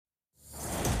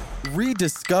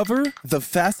Rediscover the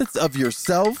facets of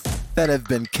yourself that have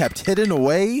been kept hidden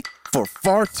away for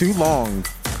far too long.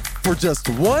 For just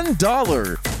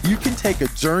 $1, you can take a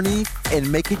journey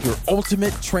and make it your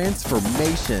ultimate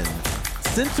transformation.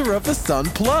 Center of the Sun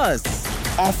Plus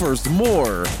offers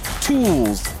more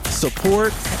tools,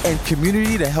 support, and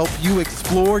community to help you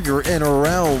explore your inner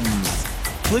realms.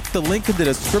 Click the link in the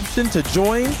description to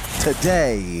join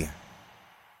today.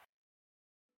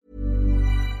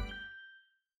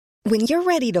 When you're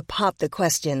ready to pop the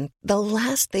question, the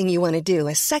last thing you want to do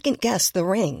is second-guess the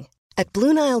ring. At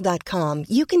BlueNile.com,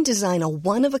 you can design a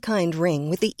one-of-a-kind ring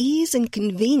with the ease and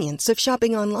convenience of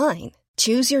shopping online.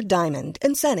 Choose your diamond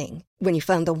and setting. When you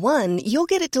find the one, you'll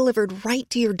get it delivered right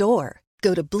to your door.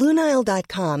 Go to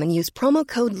BlueNile.com and use promo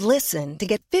code LISTEN to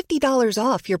get $50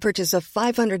 off your purchase of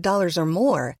 $500 or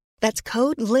more. That's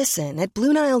code LISTEN at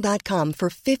BlueNile.com for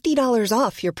 $50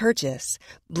 off your purchase.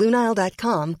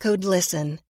 BlueNile.com, code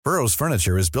LISTEN. Burrow's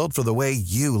furniture is built for the way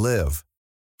you live.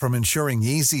 From ensuring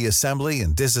easy assembly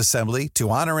and disassembly to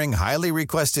honoring highly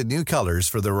requested new colors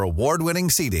for their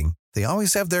award-winning seating, they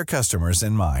always have their customers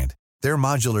in mind. Their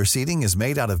modular seating is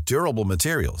made out of durable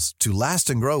materials to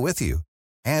last and grow with you.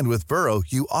 And with Burrow,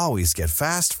 you always get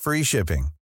fast, free shipping.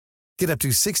 Get up to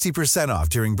 60% off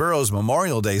during Burrow's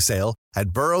Memorial Day sale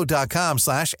at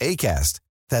burrow.com/ACAST.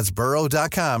 That's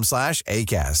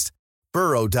burrow.com/ACAST.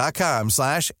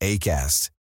 burrow.com/ACAST.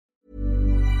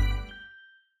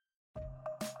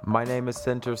 My name is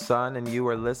Center Sun, and you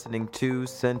are listening to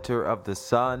Center of the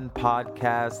Sun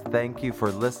podcast. Thank you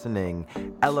for listening.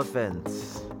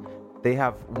 Elephants. They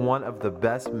have one of the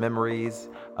best memories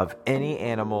of any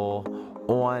animal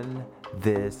on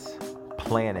this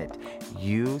planet.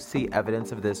 You see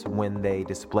evidence of this when they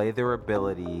display their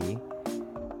ability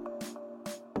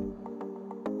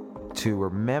to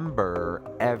remember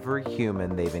every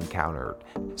human they've encountered.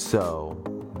 So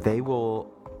they will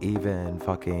even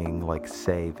fucking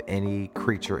save any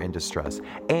creature in distress.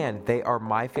 And they are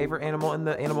my favorite animal in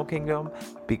the animal kingdom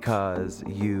because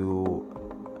you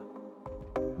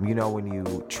know, when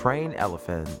you train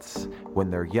elephants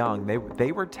when they're young,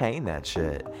 they retain that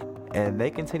shit. And they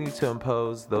continue to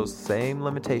impose those same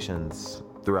limitations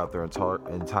throughout their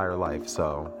entire life.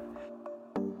 So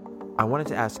I wanted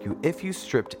to ask you, if you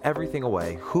stripped everything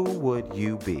away, who would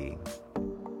you be?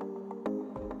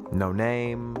 No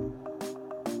name,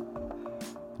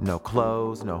 no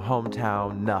clothes, no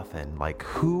hometown, nothing.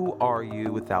 Who are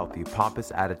you without the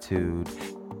pompous attitude?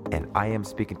 And I am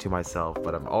speaking to myself,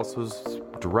 but I'm also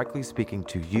directly speaking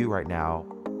to you right now.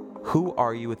 Who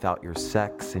are you without your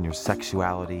sex and your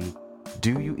sexuality?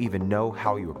 Do you even know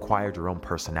how you acquired your own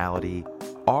personality?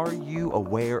 Are you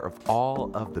aware of all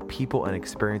of the people and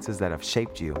experiences that have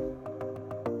shaped you?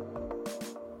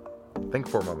 Think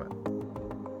for a moment.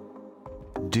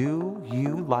 Do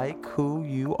you like who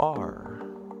you are?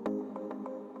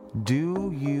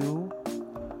 Do you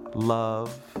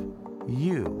love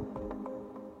you?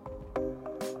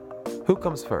 Who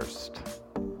comes first?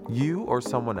 You or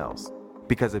someone else?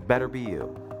 Because it better be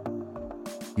you.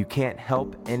 You can't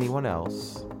help anyone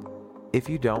else if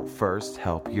you don't first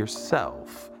help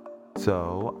yourself.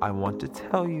 So I want to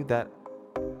tell you that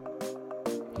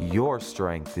your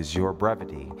strength is your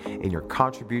brevity in your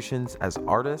contributions as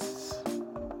artists,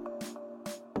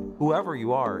 whoever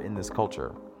you are in this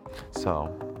culture.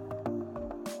 So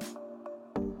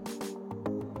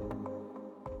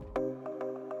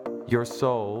your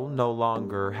soul no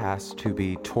longer has to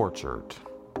be tortured.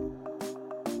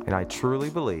 And I truly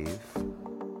believe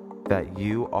that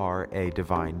you are a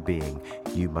divine being.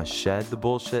 You must shed the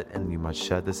bullshit and you must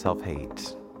shed the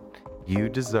self-hate. You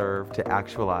deserve to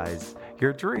actualize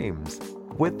your dreams.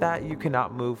 With that, you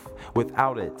cannot move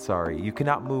without it. You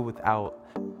cannot move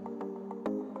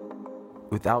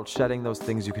without shedding those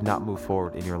things. You cannot move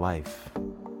forward in your life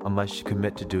unless you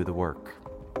commit to do the work.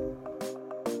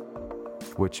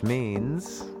 Which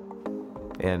means,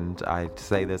 and I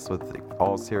say this with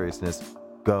all seriousness,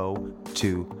 go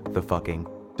to the fucking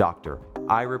doctor.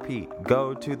 I repeat,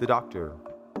 go to the doctor.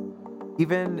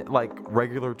 Even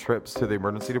regular trips to the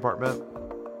emergency department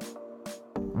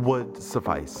would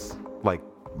suffice.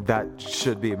 That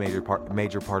should be a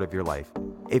major part of your life.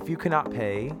 If you cannot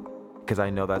pay, because I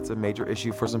know that's a major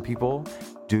issue for some people,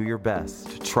 do your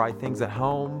best. Try things at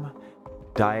home,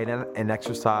 diet and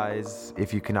exercise.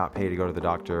 If you cannot pay to go to the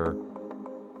doctor,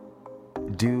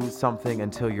 do something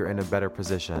until you're in a better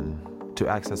position to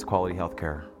access quality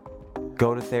healthcare.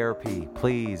 Go to therapy,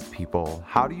 please, people.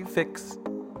 How do you fix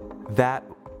that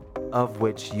of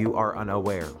which you are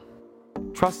unaware?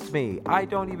 Trust me, I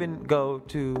don't even go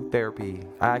to therapy.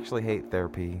 I actually hate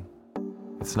therapy.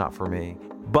 It's not for me.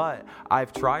 But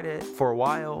I've tried it for a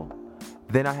while.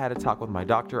 Then I had a talk with my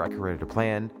doctor. I created a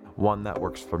plan, one that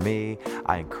works for me.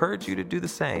 I encourage you to do the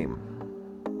same.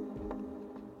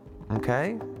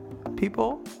 Okay,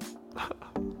 people?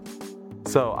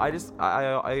 So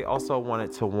I also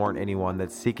wanted to warn anyone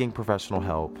that seeking professional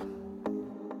help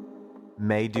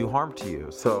may do harm to you.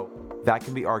 So that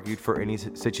can be argued for any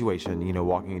situation. You know,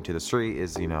 walking into the street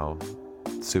is,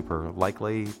 super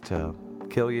likely to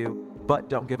kill you. But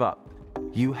don't give up.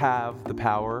 You have the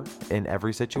power in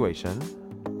every situation.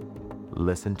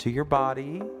 Listen to your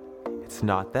body. It's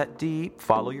not that deep.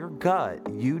 Follow your gut.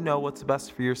 You know what's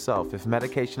best for yourself. If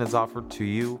medication is offered to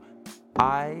you,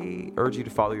 I urge you to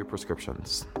follow your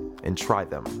prescriptions and try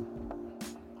them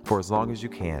for as long as you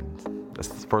can.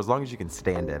 For as long as you can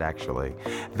stand it, actually.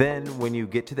 Then when you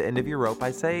get to the end of your rope,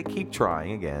 I say keep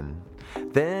trying again.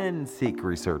 Then seek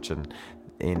research and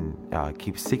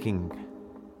keep seeking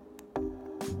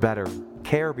better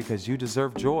care because you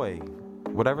deserve joy,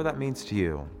 whatever that means to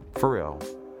you, for real.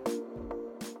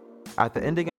 At the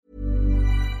ending.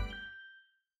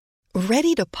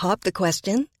 Ready to pop the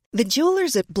question? The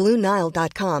jewelers at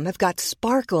BlueNile.com have got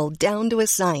sparkle down to a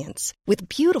science with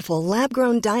beautiful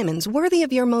lab-grown diamonds worthy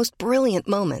of your most brilliant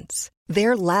moments.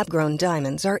 Their lab-grown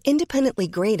diamonds are independently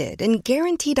graded and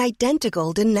guaranteed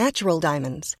identical to natural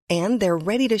diamonds, and they're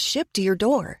ready to ship to your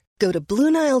door. Go to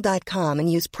BlueNile.com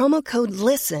and use promo code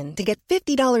LISTEN to get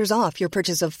 $50 off your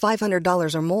purchase of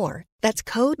 $500 or more. That's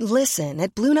code LISTEN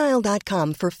at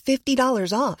BlueNile.com for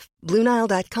 $50 off.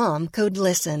 BlueNile.com, code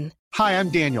LISTEN. Hi, I'm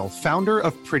Daniel, founder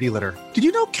of Pretty Litter. Did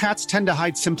you know cats tend to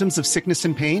hide symptoms of sickness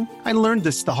and pain? I learned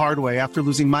this the hard way after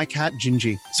losing my cat,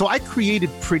 Gingy. So I created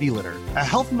Pretty Litter, a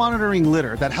health monitoring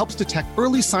litter that helps detect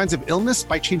early signs of illness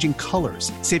by changing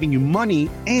colors, saving you money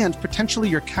and potentially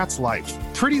your cat's life.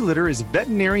 Pretty Litter is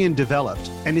veterinarian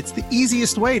developed, and it's the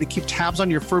easiest way to keep tabs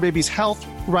on your fur baby's health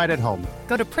right at home.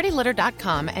 Go to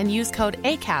prettylitter.com and use code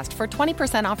ACAST for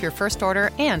 20% off your first order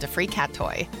and a free cat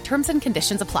toy. Terms and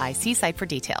conditions apply. See site for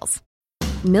details.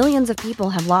 Millions of people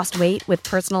have lost weight with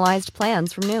personalized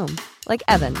plans from Noom. Like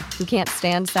Evan, who can't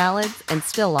stand salads and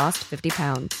still lost 50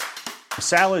 pounds.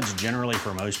 Salads generally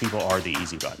for most people are the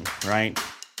easy button, right?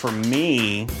 For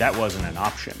me, that wasn't an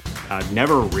option. I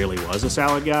never really was a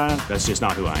salad guy. That's just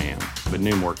not who I am. But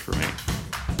Noom worked for me.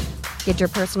 Get your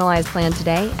personalized plan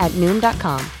today at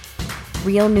Noom.com.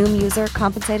 Real Noom user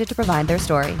compensated to provide their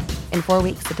story. In 4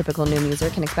 weeks, the typical Noom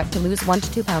user can expect to lose 1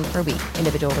 to 2 pounds per week.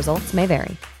 Individual results may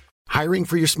vary. Hiring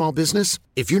for your small business?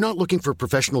 If you're not looking for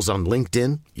professionals on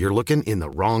LinkedIn, you're looking in the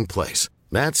wrong place.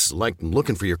 That's like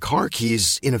looking for your car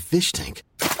keys in a fish tank.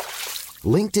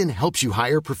 LinkedIn helps you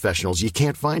hire professionals you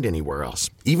can't find anywhere else,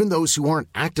 even those who aren't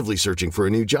actively searching for a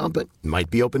new job but might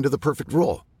be open to the perfect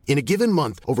role. In a given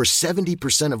month, over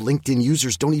 70% of LinkedIn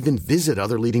users don't even visit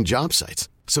other leading job sites.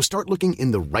 So start looking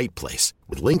in the right place.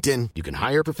 With LinkedIn, you can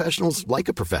hire professionals like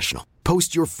a professional.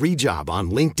 Post your free job on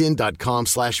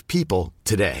linkedin.com/people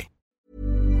today.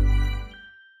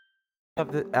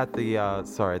 At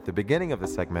the beginning of the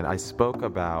segment, I spoke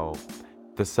about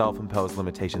the self-imposed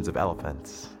limitations of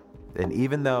elephants. And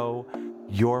even though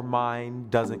your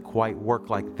mind doesn't quite work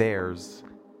like theirs,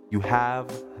 you have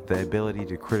the ability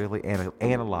to critically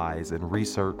analyze and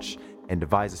research and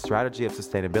devise a strategy of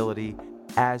sustainability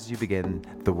as you begin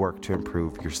the work to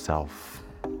improve yourself.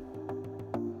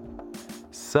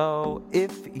 So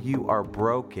if you are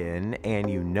broken and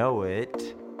you know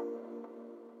it,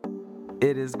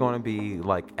 it is going to be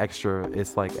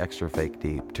extra fake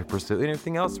deep to pursue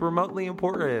anything else remotely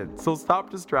important. So stop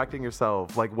distracting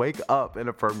yourself. Wake up and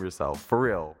affirm yourself, for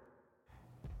real.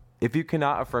 If you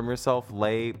cannot affirm yourself,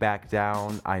 lay back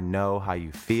down. I know how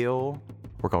you feel.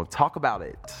 We're going to talk about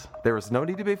it. There is no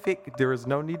need to be fake. There is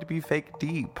no need to be fake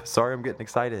deep. Sorry, I'm getting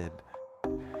excited.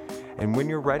 And when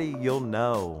you're ready, you'll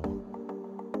know.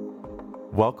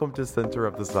 Welcome to Center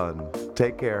of the Sun.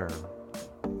 Take care.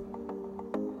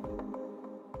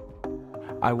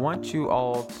 I want you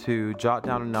all to jot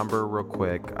down a number real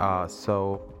quick.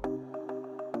 So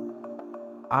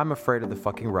I'm afraid of the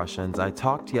fucking Russians. I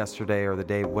talked yesterday or the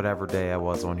day, whatever day I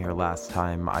was on here last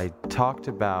time. I talked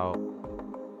about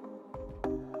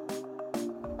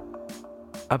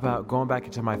going back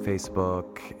into my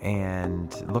Facebook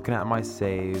and looking at my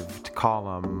saved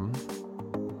column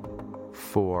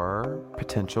for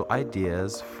potential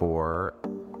ideas for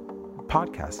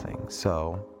podcasting.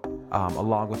 So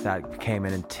along with that came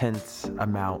an intense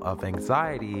amount of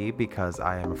anxiety because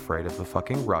I am afraid of the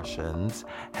fucking Russians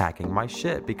hacking my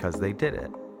shit because they did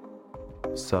it.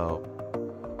 So,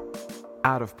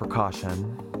 out of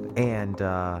precaution and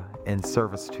in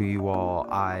service to you all,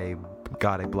 I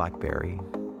got a BlackBerry.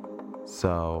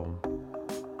 So,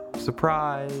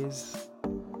 Surprise!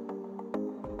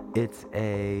 It's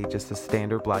just a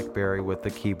standard BlackBerry with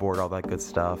the keyboard, all that good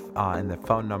stuff, and the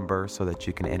phone number so that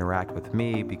you can interact with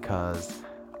me, because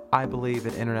I believe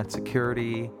in internet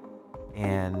security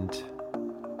and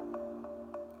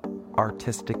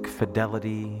artistic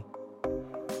fidelity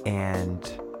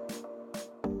and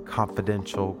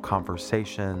confidential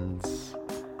conversations.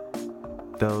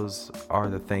 Those are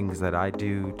the things that I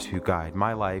do to guide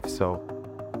my life, so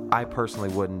I personally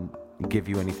wouldn't give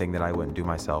you anything that I wouldn't do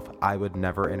myself. I would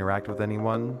never interact with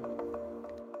anyone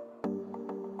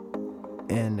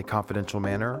in a confidential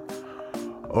manner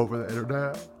over the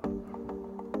internet.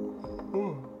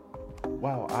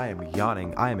 Wow, I am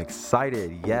yawning. I am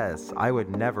excited. Yes, I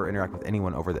would never interact with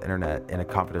anyone over the internet in a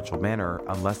confidential manner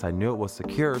unless I knew it was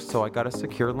secure, so I got a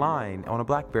secure line on a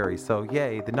BlackBerry. So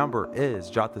yay, the number is,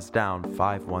 jot this down,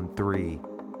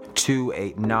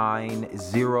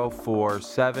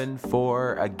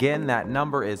 513-289-0474. Again, that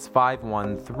number is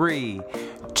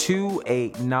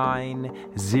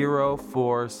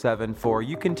 513-289-0474.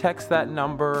 You can text that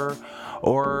number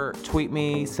or tweet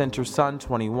me,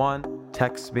 CenterSun21.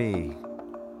 Text me.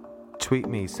 Tweet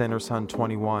me,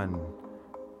 CenterSun21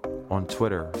 on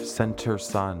Twitter,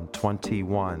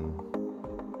 CenterSun21.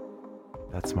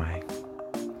 That's my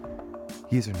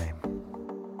username.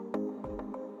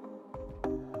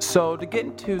 So to get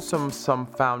into some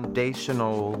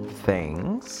foundational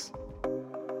things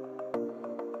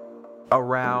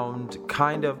around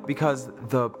kind of, because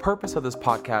the purpose of this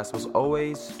podcast was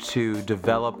always to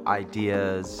develop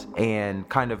ideas and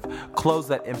kind of close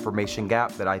that information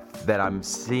gap that I'm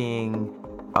seeing,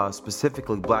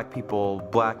 specifically Black people,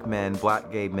 Black men, Black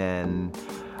gay men,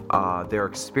 they're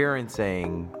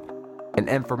experiencing an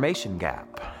information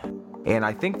gap. And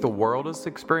I think the world is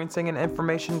experiencing an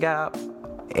information gap.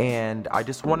 And I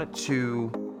just wanted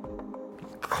to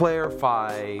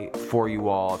clarify for you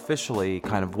all officially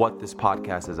kind of what this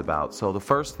podcast is about. So the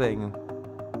first thing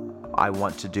I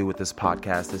want to do with this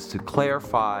podcast is to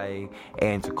clarify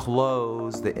and to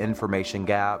close the information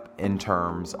gap in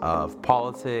terms of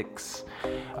politics,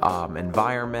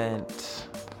 environment,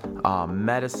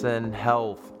 medicine,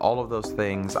 health, all of those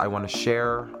things. I want to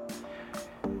share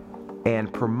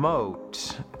and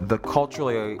promote the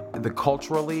culturally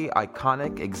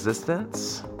iconic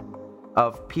existence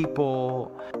of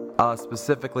people,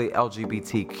 specifically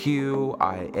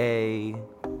LGBTQIA,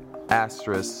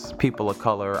 asterisk, people of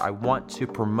color. I want to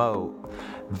promote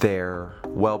their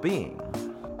well-being.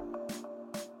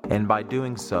 And by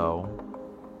doing so,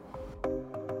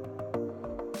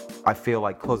 I feel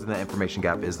like closing the information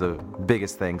gap is the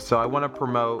biggest thing. So I want to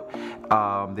promote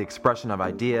the expression of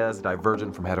ideas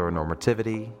divergent from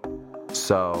heteronormativity.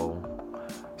 So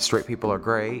straight people are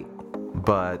great,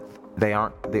 but they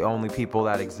aren't the only people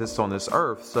that exist on this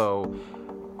earth. So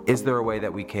is there a way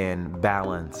that we can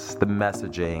balance the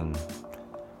messaging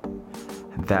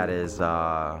that is,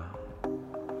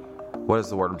 what is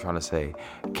the word I'm trying to say?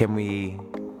 Can we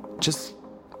just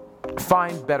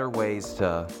find better ways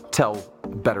to tell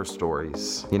better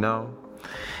stories, you know?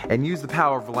 And use the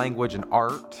power of language and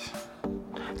art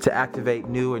to activate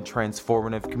new and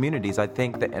transformative communities. I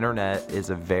think the internet is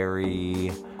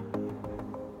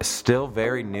still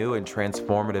very new and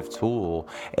transformative tool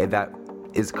that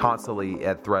is constantly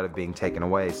at threat of being taken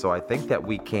away. So I think that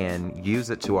we can use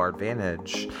it to our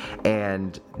advantage,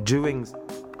 and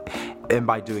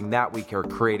by doing that, we are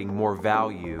creating more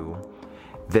value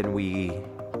than we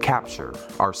capture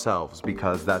ourselves,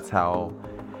 because that's the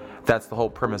whole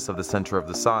premise of the Center of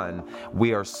the Sun.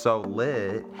 We are so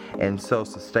lit and so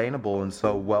sustainable and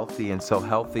so wealthy and so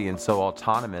healthy and so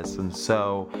autonomous and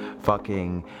so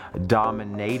fucking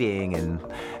dominating and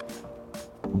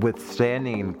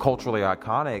withstanding, culturally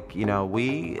iconic. You know,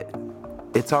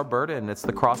 it's our burden. It's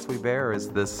the cross we bear, is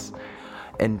this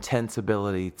intense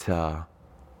ability to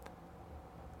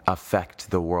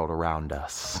affect the world around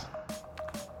us.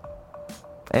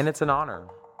 And it's an honor.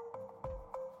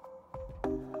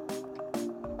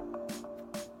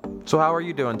 So how are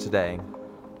you doing today?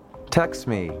 Text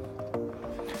me.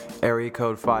 Area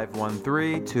code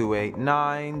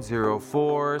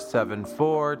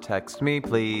 513-289-0474. Text me,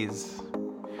 please.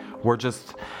 We're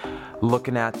just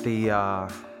looking at the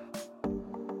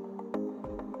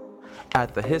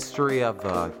history of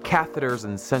catheters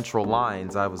and central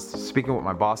lines. I was speaking with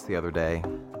my boss the other day,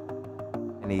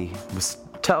 and he was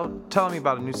telling me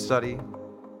about a new study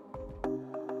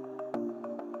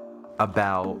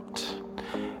about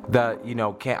that, you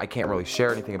know, I can't really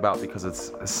share anything about because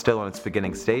it's still in its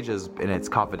beginning stages, and it's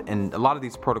and a lot of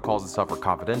these protocols and stuff are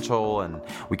confidential and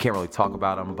we can't really talk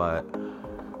about them. But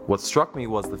what struck me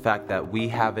was the fact that we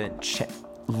haven't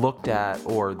looked at,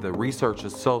 or the research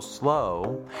is so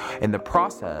slow and the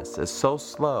process is so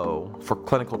slow for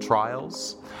clinical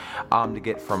trials to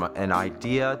get from an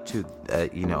idea to a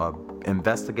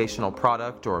investigational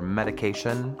product or a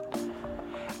medication.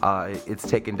 It's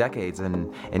taken decades,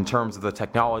 and in terms of the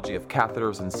technology of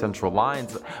catheters and central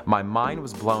lines, my mind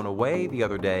was blown away the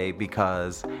other day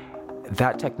because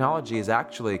that technology is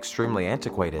actually extremely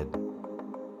antiquated.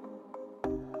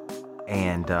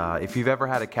 And if you've ever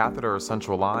had a catheter or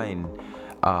central line,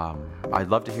 I'd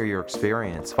love to hear your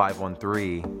experience.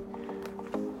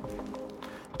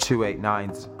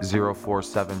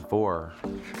 513-289-0474.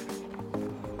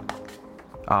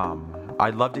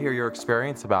 I'd love to hear your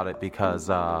experience about it because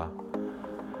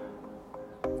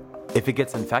if it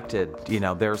gets infected,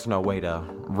 there's no way to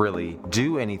really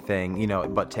do anything,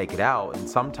 but take it out. And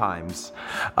sometimes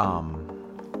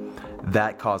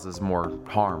that causes more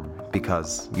harm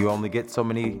because you only get so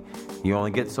many veins, you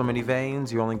only get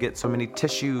so many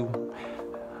tissues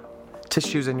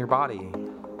in your body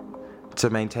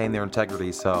to maintain their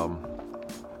integrity. So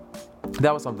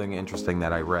that was something interesting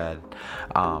that I read.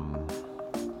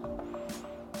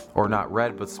 Or not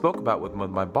read, but spoke about with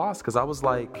my boss, because I was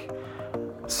like,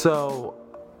 so,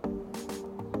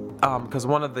 because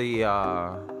one of the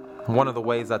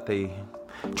ways that they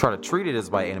try to treat it is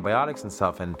by antibiotics and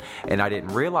stuff, and I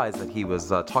didn't realize that he was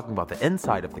talking about the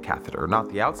inside of the catheter,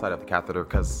 not the outside of the catheter,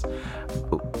 because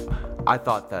I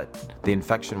thought that the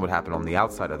infection would happen on the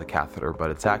outside of the catheter,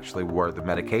 but it's actually where the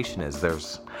medication is.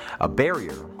 There's a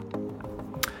barrier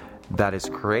that is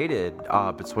created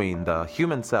between the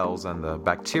human cells and the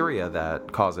bacteria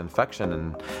that cause infection,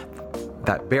 and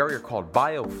that barrier called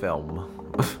biofilm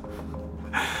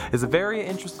is a very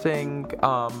interesting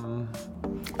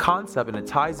concept, and it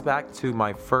ties back to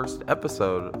my first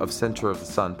episode of Center of the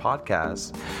Sun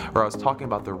podcast, where I was talking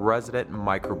about the resident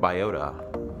microbiota.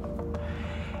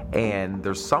 And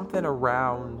there's something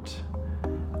around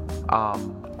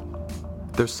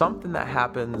there's something that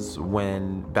happens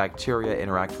when bacteria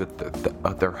interact with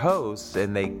their hosts,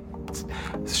 and they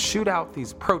shoot out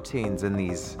these proteins and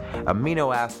these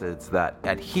amino acids that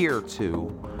adhere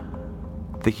to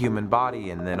the human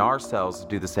body, and then our cells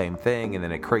do the same thing, and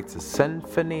then it creates a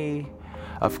symphony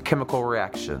of chemical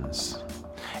reactions.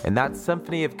 And that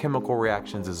symphony of chemical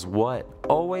reactions is what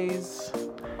always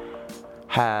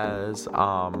has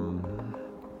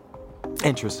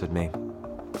interested me,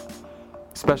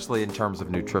 especially in terms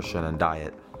of nutrition and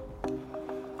diet.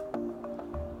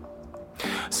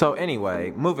 So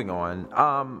anyway, moving on.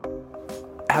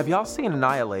 Have y'all seen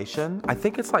Annihilation? I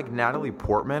think it's like Natalie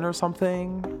Portman or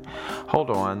something. Hold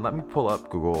on, let me pull up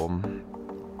Google.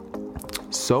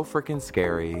 So freaking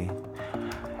scary.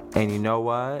 And you know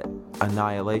what?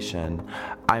 Annihilation.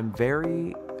 I'm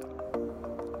very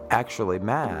actually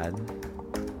mad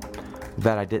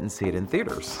that I didn't see it in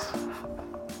theaters.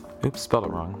 Oops, spelled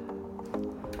it wrong.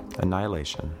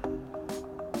 Annihilation.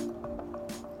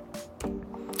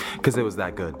 Because it was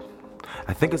that good.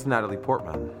 I think it's Natalie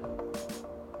Portman.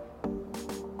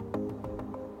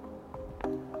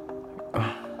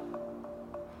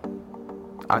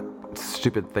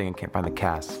 Stupid thing, I can't find the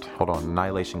cast. Hold on,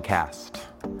 Annihilation cast.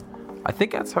 I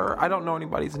think that's her. I don't know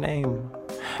anybody's name.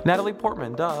 Natalie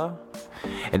Portman, duh.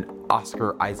 And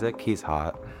Oscar Isaac, he's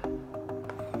hot.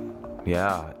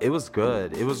 Yeah, it was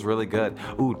good. It was really good.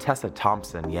 Ooh, Tessa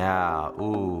Thompson, yeah.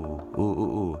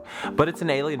 Ooh. But it's an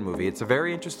alien movie. It's a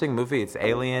very interesting movie. It's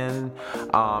alien.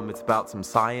 It's about some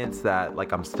science that,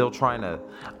 like, I'm still trying to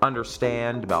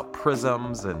understand about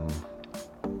prisms and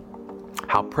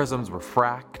how prisms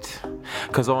refract.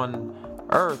 Because on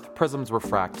Earth, prisms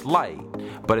refract light.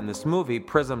 But in this movie,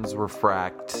 prisms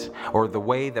refract, or the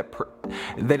way that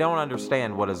they don't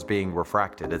understand what is being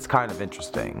refracted. It's kind of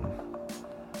interesting.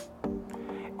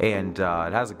 And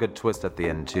it has a good twist at the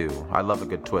end too. I love a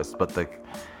good twist, but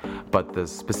the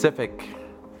specific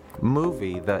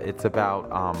movie that it's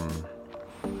about,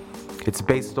 it's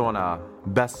based on a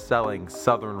best-selling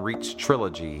Southern Reach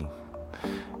trilogy.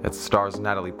 It stars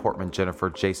Natalie Portman, Jennifer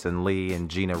Jason Leigh, and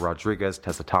Gina Rodriguez,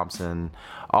 Tessa Thompson,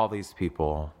 all these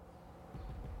people.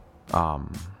 Yeah,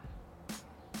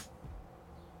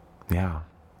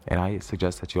 and I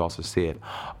suggest that you also see it.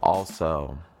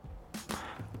 Also,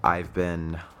 I've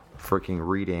been freaking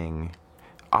reading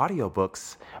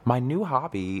audiobooks. My new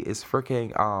hobby is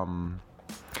freaking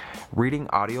reading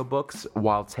audiobooks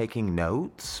while taking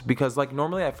notes, because like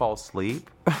normally I fall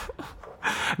asleep.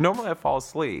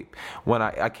 When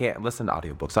I can't listen to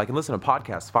audiobooks. I can listen to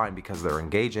podcasts fine because they're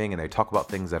engaging and they talk about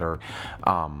things that are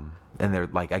and they're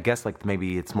like, I guess like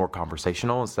maybe it's more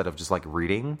conversational instead of just like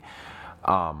reading.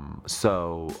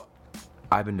 So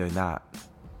I've been doing that.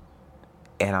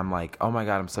 And I'm like, oh my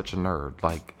God, I'm such a nerd.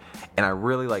 Like, and I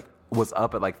really like was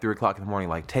up at like 3 o'clock in the morning,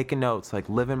 like taking notes, like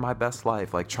living my best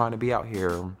life, like trying to be out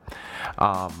here.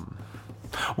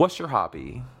 What's your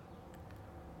hobby?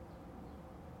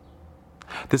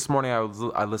 This morning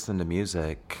I listened to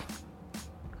music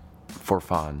for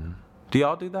fun. Do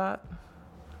y'all do that?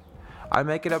 I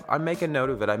make a note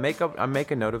of it. I make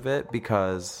a note of it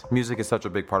because music is such a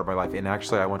big part of my life. And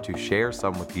actually, I want to share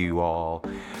some with you all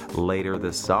later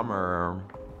this summer.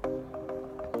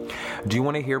 Do you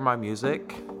want to hear my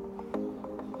music?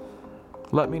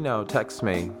 Let me know. Text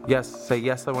me. Yes, say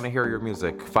yes, I want to hear your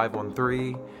music.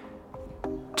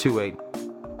 513-28.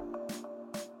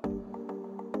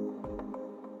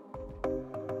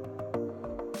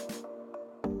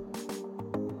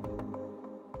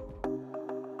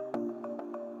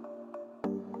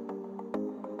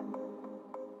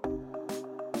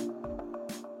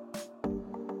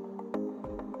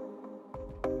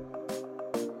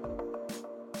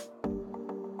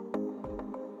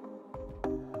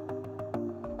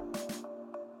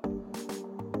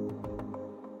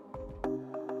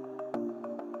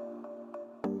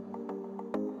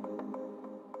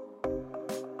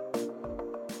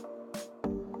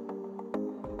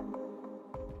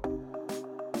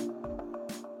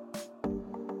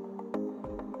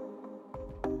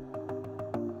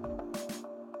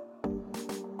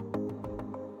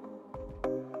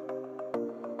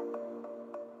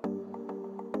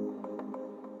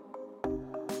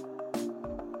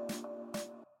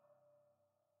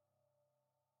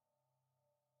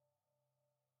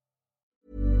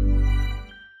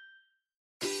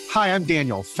 Hi, I'm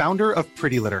Daniel, founder of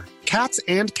Pretty Litter. Cats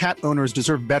and cat owners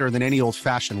deserve better than any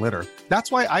old-fashioned litter.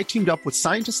 That's why I teamed up with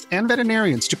scientists and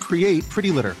veterinarians to create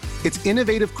Pretty Litter. Its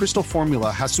innovative crystal formula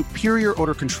has superior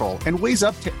odor control and weighs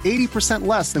up to 80%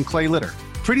 less than clay litter.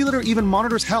 Pretty Litter even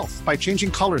monitors health by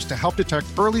changing colors to help detect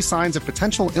early signs of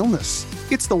potential illness.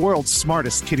 It's the world's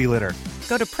smartest kitty litter.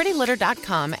 Go to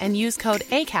prettylitter.com and use code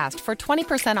ACAST for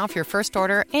 20% off your first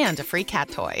order and a free cat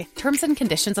toy. Terms and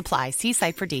conditions apply. See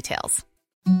site for details.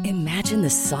 Imagine the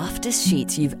softest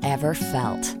sheets you've ever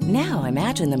felt. Now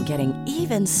imagine them getting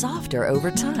even softer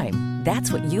over time.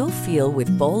 That's what you'll feel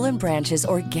with Boll & Branch's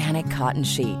organic cotton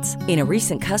sheets. In a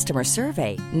recent customer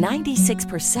survey,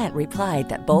 96% replied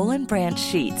that Boll & Branch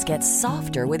sheets get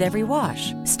softer with every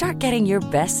wash. Start getting your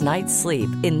best night's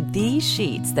sleep in these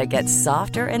sheets that get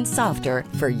softer and softer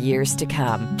for years to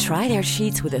come. Try their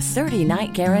sheets with a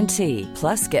 30-night guarantee.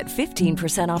 Plus, get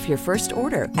 15% off your first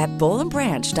order at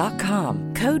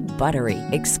bollandbranch.com. Code BUTTERY.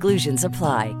 Exclusions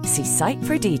apply. See site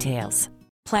for details.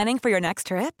 Planning for your next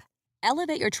trip?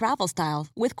 Elevate your travel style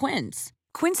with Quince.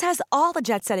 Quince has all the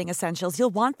jet-setting essentials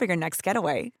you'll want for your next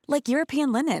getaway, like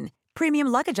European linen, premium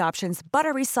luggage options,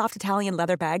 buttery soft Italian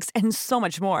leather bags, and so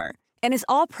much more. And is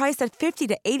all priced at 50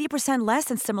 to 80% less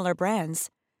than similar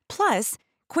brands. Plus,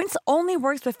 Quince only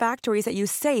works with factories that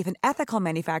use safe and ethical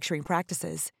manufacturing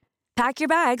practices. Pack your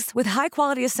bags with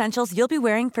high-quality essentials you'll be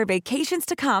wearing for vacations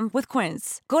to come with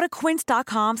Quince. Go to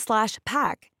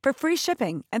quince.com/pack for free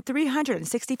shipping and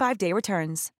 365-day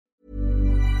returns.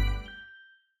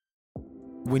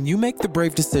 When you make the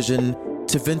brave decision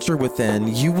to venture within,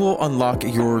 you will unlock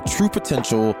your true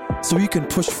potential so you can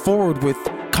push forward with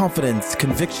confidence,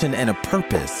 conviction, and a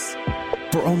purpose.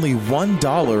 For only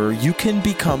 $1, you can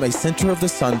become a Center of the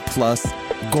Sun Plus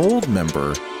Gold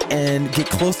member and get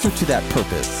closer to that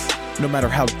purpose. No matter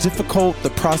how difficult the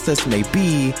process may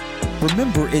be,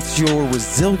 remember it's your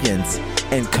resilience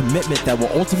and commitment that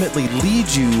will ultimately lead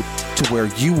you to where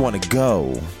you want to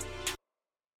go.